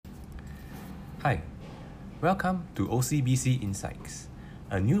Hi, welcome to OCBC Insights,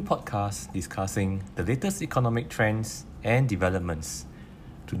 a new podcast discussing the latest economic trends and developments.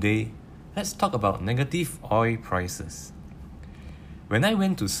 Today, let's talk about negative oil prices. When I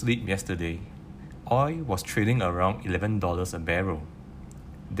went to sleep yesterday, oil was trading around $11 a barrel.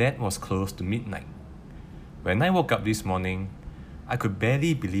 That was close to midnight. When I woke up this morning, I could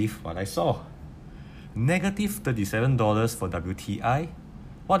barely believe what I saw. Negative $37 for WTI?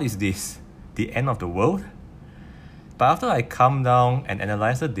 What is this? The end of the world? But after I calmed down and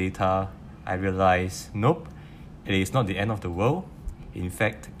analysed the data, I realised, nope, it is not the end of the world. In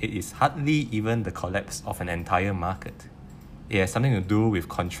fact, it is hardly even the collapse of an entire market. It has something to do with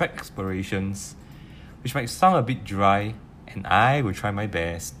contract expirations, which might sound a bit dry, and I will try my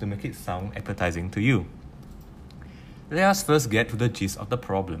best to make it sound appetizing to you. Let us first get to the gist of the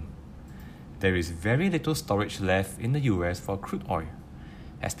problem. There is very little storage left in the US for crude oil,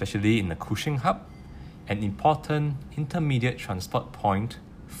 especially in the Cushing hub, an important intermediate transport point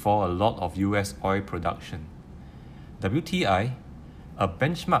for a lot of US oil production. WTI, a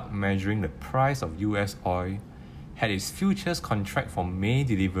benchmark measuring the price of US oil, had its futures contract for May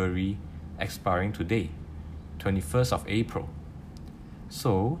delivery expiring today, 21st of April.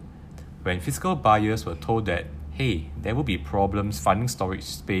 So, when physical buyers were told that, hey, there will be problems finding storage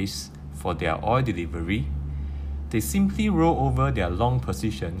space for their oil delivery, they simply roll over their long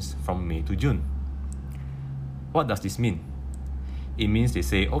positions from May to June. What does this mean? It means they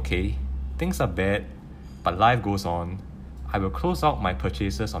say, okay, things are bad, but life goes on. I will close out my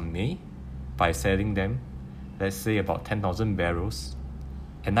purchases on May by selling them, let's say about 10,000 barrels,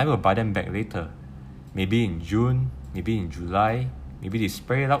 and I will buy them back later, maybe in June, maybe in July, maybe they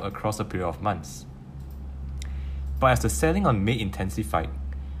spread it out across a period of months. But as the selling on May intensified,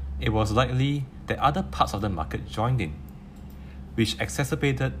 it was likely that other parts of the market joined in, which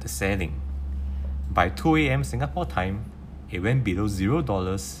exacerbated the selling. By 2 a.m. Singapore time, it went below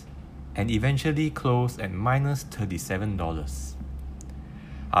 $0 and eventually closed at minus $37.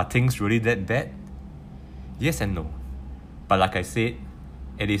 Are things really that bad? Yes and no. But like I said,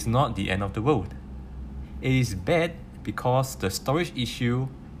 it is not the end of the world. It is bad because the storage issue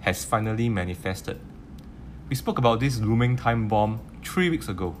has finally manifested. We spoke about this looming time bomb 3 weeks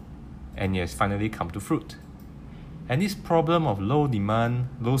ago, and it has finally come to fruit. And this problem of low demand,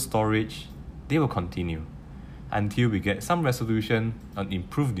 low storage, they will continue until we get some resolution on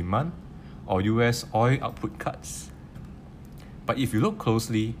improved demand or US oil output cuts. But if you look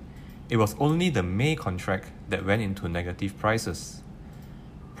closely, it was only the May contract that went into negative prices.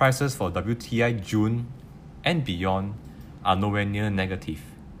 Prices for WTI June and beyond are nowhere near negative.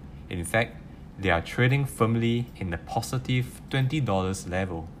 In fact, they are trading firmly in the positive $20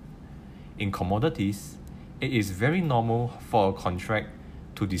 level. In commodities, it is very normal for a contract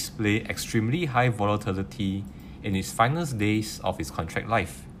to display extremely high volatility in its final days of its contract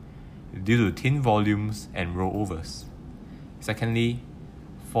life, due to thin volumes and rollovers. Secondly,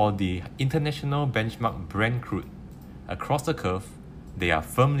 for the international benchmark Brent crude, across the curve, they are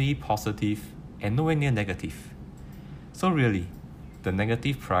firmly positive and nowhere near negative. So really, the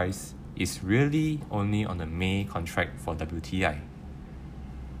negative price is really only on the May contract for WTI.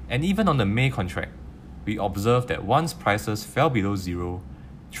 And even on the May contract, we observed that once prices fell below zero,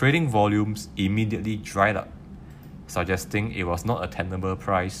 trading volumes immediately dried up, suggesting it was not a tenable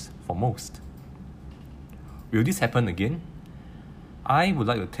price for most. Will this happen again? I would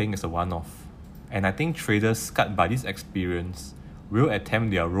like to think it's a one-off, and I think traders scarred by this experience will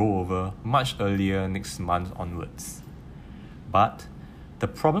attempt their rollover much earlier next month onwards. But the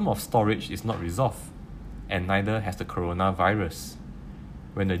problem of storage is not resolved, and neither has the coronavirus.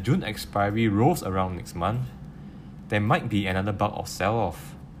 When the June expiry rolls around next month, there might be another bout of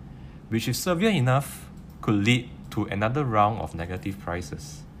sell-off, which if severe enough could lead to another round of negative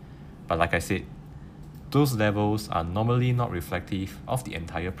prices. But like I said, those levels are normally not reflective of the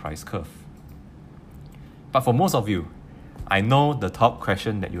entire price curve. But for most of you, I know the top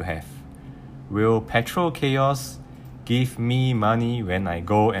question that you have. Will petrol chaos give me money when I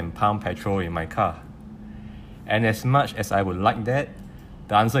go and pump petrol in my car? And as much as I would like that,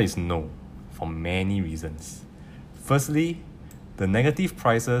 the answer is no, for many reasons. Firstly, the negative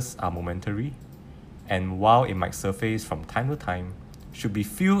prices are momentary, and while it might surface from time to time, should be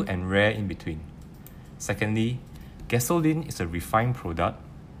few and rare in between. Secondly, gasoline is a refined product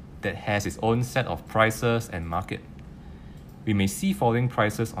that has its own set of prices and market. We may see falling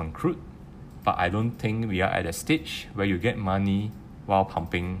prices on crude, but I don't think we are at a stage where you get money while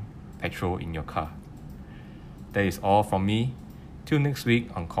pumping petrol in your car. That is all from me. Till next week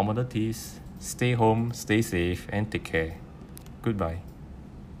on Commodities, stay home, stay safe, and take care. Goodbye.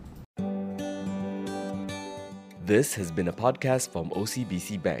 This has been a podcast from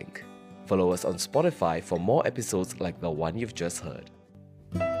OCBC Bank. Follow us on Spotify for more episodes like the one you've just heard.